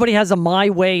 Everybody has a my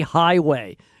way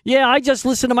highway. Yeah, I just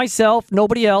listen to myself,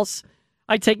 nobody else.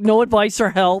 I take no advice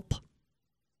or help.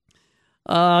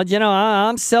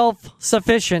 I'm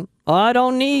self-sufficient. I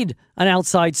don't need an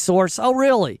outside source. Oh,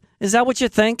 really? Is that what you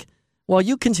think? Well,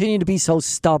 you continue to be so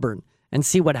stubborn and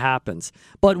see what happens.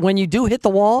 But when you do hit the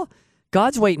wall,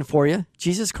 God's waiting for you.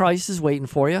 Jesus Christ is waiting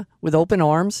for you with open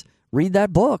arms. Read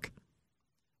that book,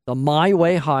 The My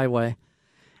Way Highway.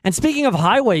 And speaking of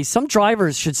highways, some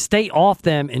drivers should stay off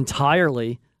them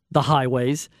entirely, the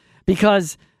highways,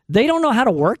 because they don't know how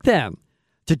to work them.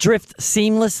 To drift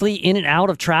seamlessly in and out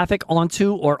of traffic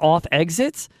onto or off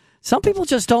exits, some people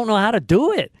just don't know how to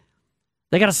do it.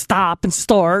 They got to stop and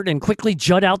start and quickly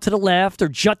jut out to the left or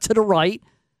jut to the right.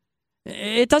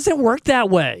 It doesn't work that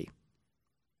way.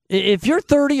 If you're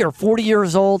 30 or 40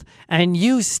 years old and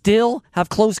you still have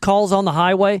close calls on the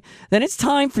highway, then it's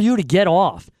time for you to get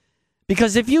off.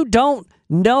 Because if you don't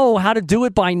know how to do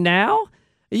it by now,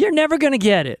 you're never going to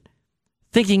get it.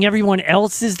 Thinking everyone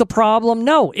else is the problem?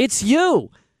 No, it's you.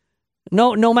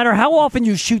 No matter how often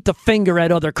you shoot the finger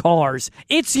at other cars,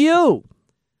 it's you.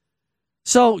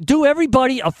 So do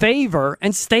everybody a favor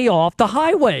and stay off the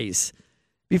highways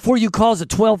before you cause a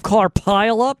 12-car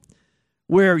pileup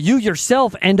where you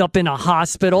yourself end up in a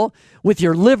hospital with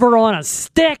your liver on a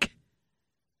stick.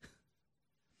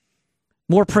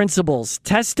 More principles.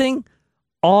 Testing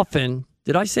often.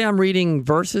 Did I say I'm reading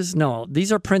verses? No,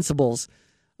 these are principles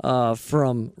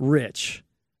from Rich,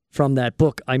 from that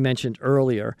book I mentioned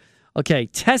earlier. Okay,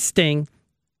 testing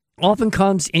often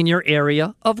comes in your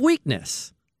area of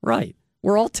weakness. Right.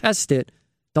 We're all tested.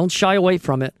 Don't shy away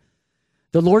from it.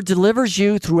 The Lord delivers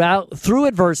you through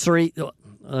adversity.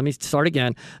 Let me start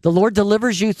again. The Lord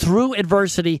delivers you through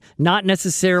adversity, not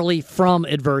necessarily from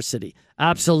adversity.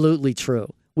 Absolutely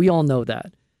true. We all know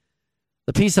that.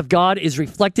 The peace of God is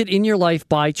reflected in your life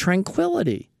by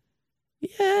tranquility.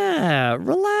 Yeah,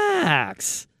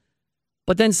 relax.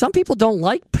 But then some people don't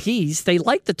like peace. They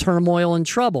like the turmoil and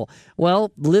trouble.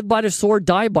 Well, live by the sword,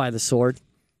 die by the sword.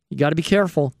 You got to be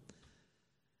careful.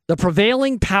 The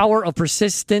prevailing power of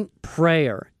persistent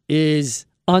prayer is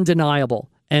undeniable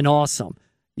and awesome.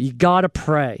 You got to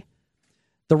pray.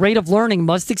 The rate of learning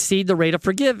must exceed the rate of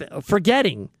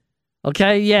forgetting.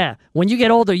 Okay, yeah. When you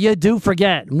get older, you do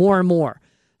forget more and more.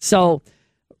 So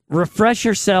refresh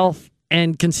yourself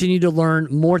and continue to learn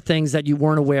more things that you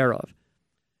weren't aware of.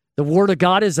 The Word of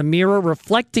God is a mirror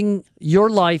reflecting your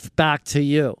life back to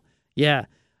you. Yeah,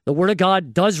 the Word of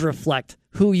God does reflect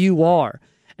who you are.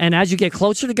 And as you get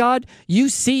closer to God, you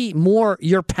see more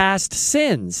your past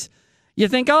sins. You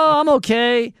think, oh, I'm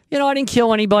okay. I didn't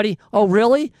kill anybody. Oh,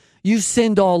 really? You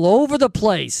sinned all over the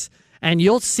place. And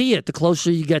you'll see it the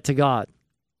closer you get to God.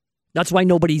 That's why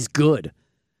nobody's good.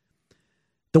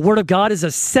 The Word of God is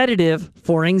a sedative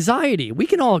for anxiety. We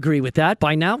can all agree with that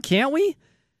by now, can't we?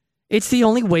 It's the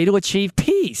only way to achieve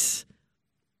peace.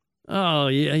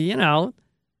 Oh,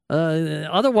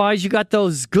 otherwise, you got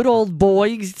those good old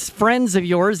boys, friends of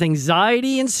yours,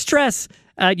 anxiety and stress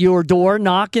at your door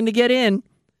knocking to get in.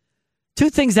 Two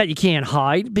things that you can't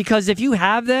hide, because if you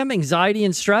have them, anxiety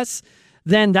and stress,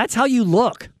 then that's how you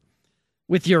look.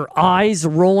 With your eyes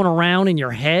rolling around in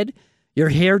your head, your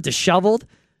hair disheveled,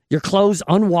 your clothes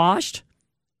unwashed,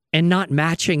 and not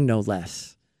matching, no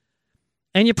less.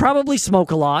 And you probably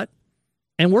smoke a lot.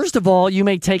 And worst of all, you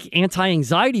may take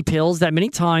anti-anxiety pills that many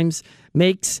times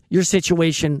makes your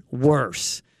situation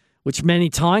worse, which many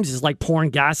times is like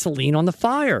pouring gasoline on the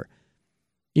fire.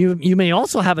 You may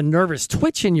also have a nervous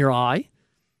twitch in your eye,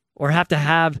 or have to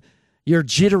have your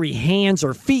jittery hands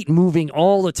or feet moving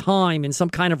all the time in some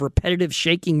kind of repetitive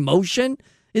shaking motion.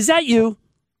 Is that you?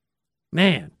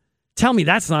 Man, tell me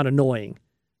that's not annoying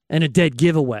and a dead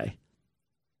giveaway.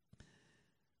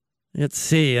 Let's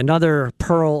see, another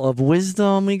pearl of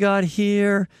wisdom we got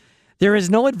here. There is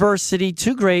no adversity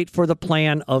too great for the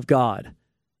plan of God.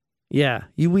 Yeah,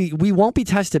 we won't be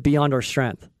tested beyond our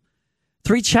strength.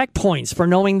 3 checkpoints for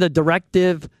knowing the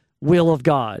directive will of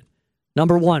God.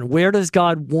 Number 1, where does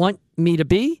God want me to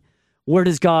be? Where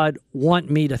does God want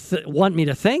me to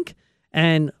think?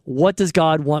 And what does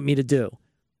God want me to do?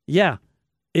 Yeah,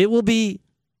 it will be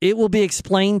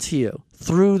explained to you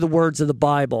through the words of the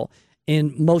Bible,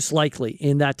 in most likely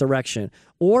in that direction,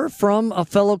 or from a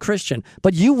fellow Christian.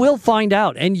 But you will find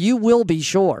out, and you will be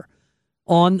sure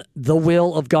on the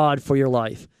will of God for your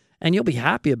life. And you'll be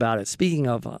happy about it. Speaking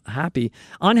of happy,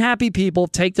 unhappy people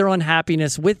take their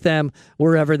unhappiness with them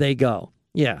wherever they go.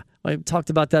 Yeah, I talked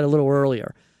about that a little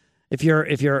earlier. If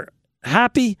you're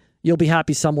happy, you'll be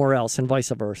happy somewhere else, and vice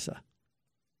versa.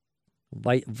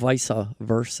 Vice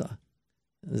versa.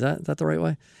 Is that the right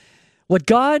way? What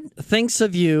God thinks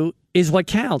of you is what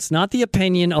counts, not the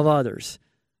opinion of others.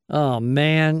 Oh,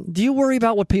 man. Do you worry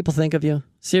about what people think of you?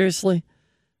 Seriously?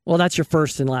 Well, that's your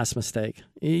first and last mistake.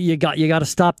 You got to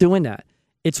stop doing that.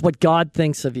 It's what God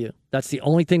thinks of you. That's the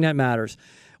only thing that matters.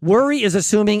 Worry is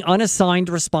assuming unassigned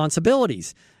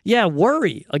responsibilities. Yeah,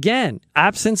 worry. Again,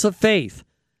 absence of faith.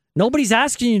 Nobody's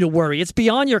asking you to worry. It's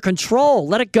beyond your control.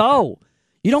 Let it go.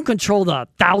 You don't control the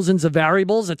thousands of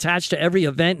variables attached to every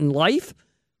event in life.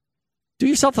 Do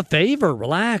yourself a favor.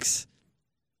 Relax.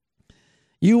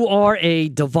 You are a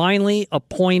divinely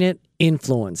appointed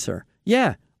influencer.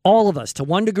 Yeah, all of us, to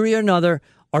one degree or another,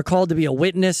 are called to be a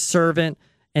witness, servant,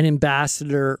 and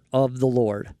ambassador of the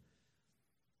Lord.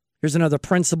 Here's another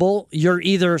principle. You're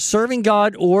either serving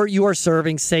God or you are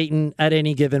serving Satan at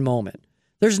any given moment.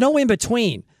 There's no in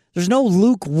between. There's no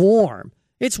lukewarm.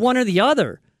 It's one or the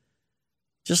other.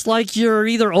 Just like you're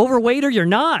either overweight or you're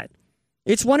not.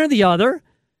 It's one or the other.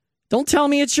 Don't tell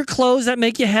me it's your clothes that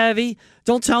make you heavy.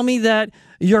 Don't tell me that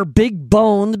you're big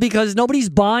boned, because nobody's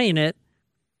buying it.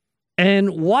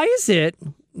 And why is it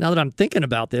now that I'm thinking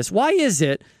about this, why is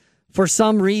it, for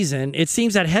some reason, it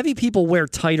seems that heavy people wear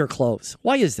tighter clothes?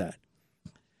 Why is that?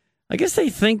 I guess they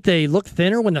think they look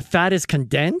thinner when the fat is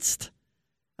condensed,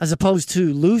 as opposed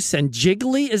to loose and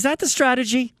jiggly. Is that the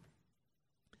strategy?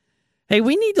 Hey,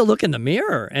 we need to look in the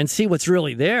mirror and see what's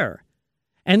really there.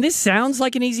 And this sounds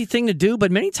like an easy thing to do,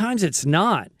 but many times it's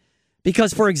not.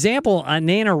 Because, for example, an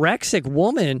anorexic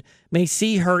woman may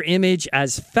see her image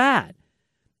as fat,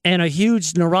 and a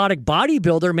huge neurotic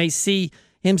bodybuilder may see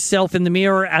himself in the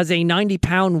mirror as a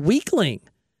 90-pound weakling.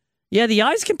 Yeah, the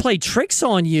eyes can play tricks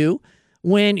on you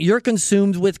when you're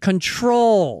consumed with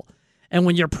control and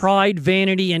when your pride,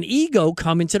 vanity, and ego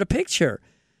come into the picture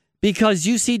because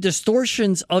you see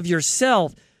distortions of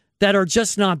yourself that are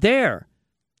just not there.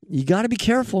 You got to be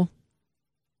careful.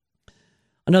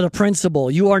 Another principle,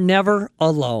 you are never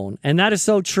alone. And that is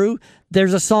so true.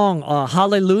 There's a song,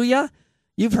 Hallelujah.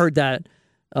 You've heard that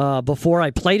before.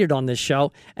 I played it on this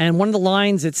show. And one of the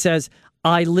lines, it says,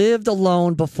 I lived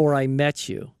alone before I met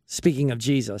you. Speaking of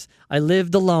Jesus, I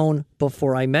lived alone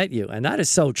before I met you. And that is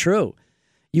so true.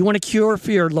 You want a cure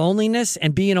for your loneliness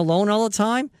and being alone all the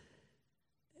time?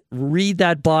 Read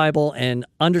that Bible and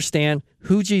understand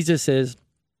who Jesus is,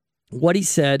 what he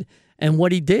said, and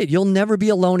what he did. You'll never be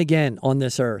alone again on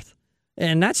this earth.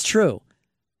 And that's true.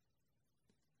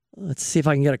 Let's see if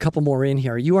I can get a couple more in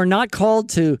here. You are not called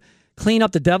to clean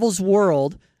up the devil's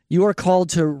world. You are called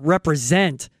to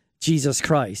represent Jesus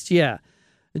Christ. Yeah.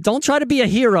 Don't try to be a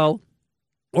hero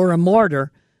or a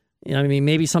martyr. You know, I mean,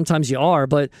 maybe sometimes you are,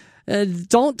 but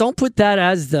don't put that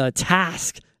as the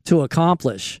task to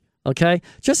accomplish. Okay?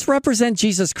 Just represent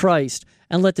Jesus Christ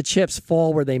and let the chips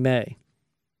fall where they may.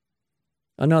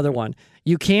 Another one.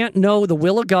 You can't know the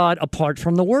will of God apart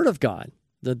from the Word of God.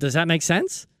 Does that make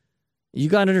sense? You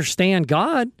got to understand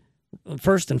God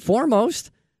first and foremost,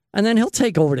 and then he'll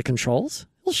take over the controls.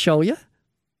 He'll show you.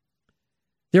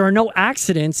 There are no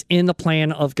accidents in the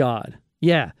plan of God.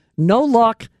 Yeah, no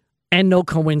luck and no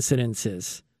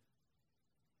coincidences.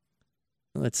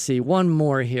 Let's see, one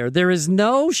more here. There is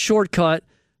no shortcut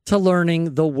to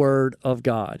learning the Word of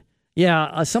God.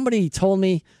 Yeah, somebody told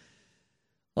me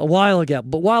a while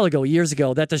ago, years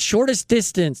ago, that the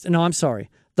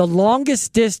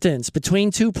longest distance between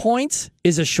 2 points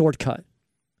is a shortcut.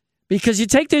 Because you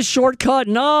take this shortcut,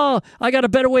 no, I got a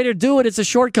better way to do it. It's a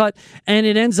shortcut, and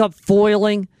it ends up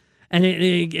foiling, and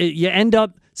you end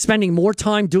up spending more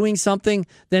time doing something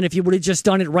than if you would have just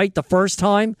done it right the first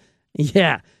time.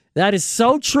 Yeah, that is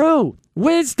so true.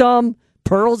 Wisdom,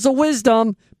 pearls of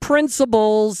wisdom,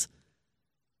 principles.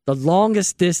 The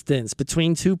longest distance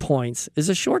between 2 points is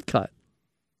a shortcut.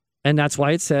 And that's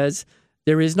why it says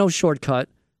there is no shortcut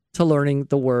to learning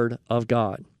the Word of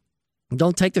God.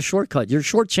 Don't take the shortcut. You're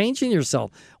shortchanging yourself.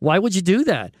 Why would you do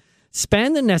that?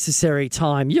 Spend the necessary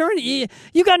time. You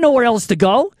got nowhere else to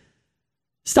go.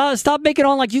 Stop making it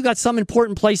on like you got some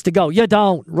important place to go. You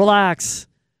don't. Relax.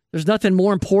 There's nothing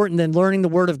more important than learning the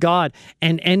Word of God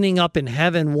and ending up in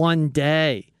heaven one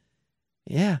day.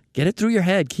 Yeah, get it through your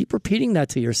head. Keep repeating that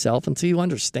to yourself until you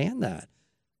understand that.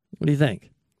 What do you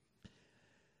think?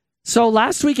 So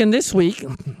last week and this week,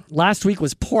 last week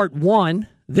was part 1.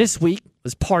 This week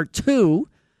was part 2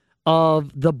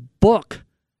 of the book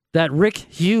that Rick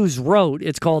Hughes wrote.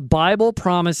 It's called Bible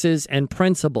Promises and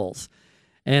Principles.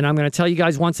 And I'm going to tell you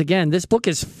guys once again, this book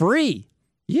is free.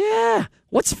 Yeah,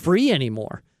 what's free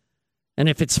anymore? And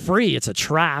if it's free, it's a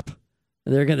trap.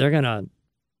 They're going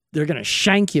to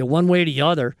shank you one way or the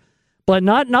other. But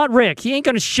not Rick. He ain't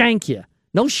going to shank you.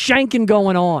 No shanking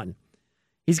going on.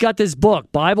 He's got this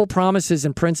book, Bible Promises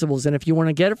and Principles. And if you want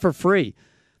to get it for free,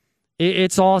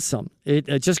 it's awesome.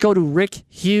 Just go to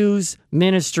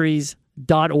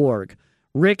rickhughesministries.org.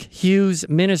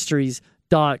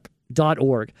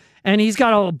 rickhughesministries.org. And he's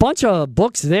got a bunch of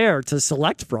books there to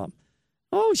select from.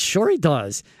 Oh, sure he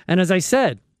does. And as I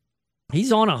said,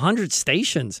 he's on 100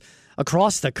 stations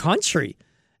across the country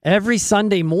every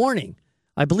Sunday morning.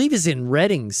 I believe he's in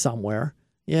Reading somewhere.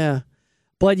 Yeah.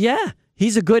 But yeah,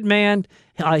 he's a good man.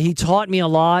 He taught me a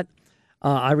lot.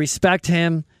 I respect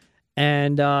him.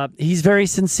 And he's very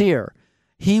sincere.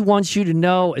 He wants you to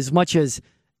know as much as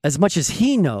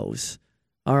he knows.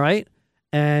 All right?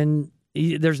 And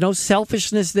there's no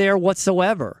selfishness there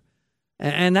whatsoever.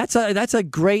 And that's a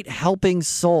great helping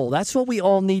soul. That's what we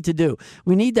all need to do.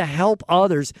 We need to help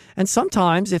others. And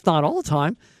sometimes, if not all the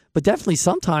time, but definitely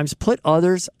sometimes, put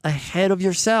others ahead of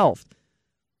yourself.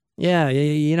 Yeah,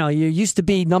 you used to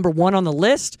be number 1 on the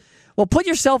list. Well, put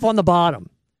yourself on the bottom.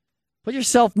 Put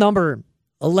yourself number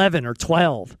 11 or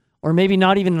 12, or maybe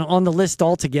not even on the list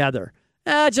altogether.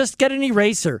 Just get an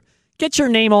eraser. Get your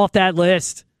name off that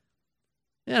list.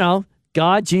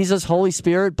 God, Jesus, Holy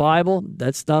Spirit, Bible.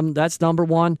 That's number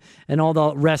one, and all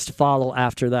the rest follow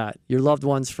after that. Your loved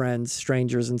ones, friends,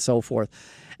 strangers, and so forth.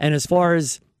 And as far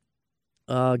as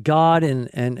God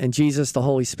and Jesus, the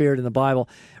Holy Spirit, in the Bible,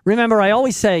 remember, I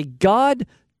always say God.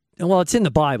 Well, it's in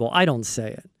the Bible. I don't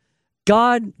say it.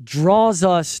 God draws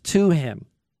us to him.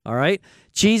 All right?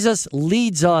 Jesus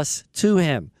leads us to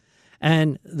him.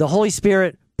 And the Holy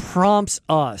Spirit prompts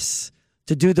us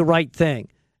to do the right thing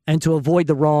and to avoid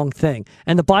the wrong thing.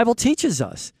 And the Bible teaches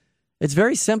us. It's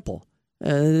very simple.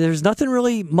 There's nothing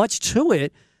really much to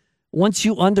it once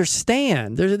you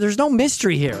understand. There's no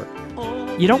mystery here.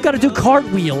 You don't got to do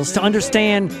cartwheels to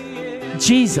understand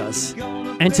Jesus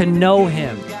and to know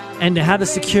him and to have the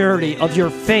security of your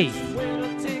faith.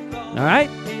 All right?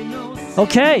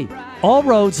 Okay. All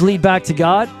roads lead back to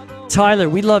God. Tyler,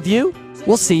 we love you.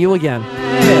 We'll see you again.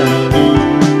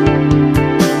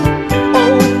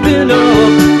 Open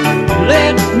up,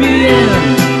 let me in.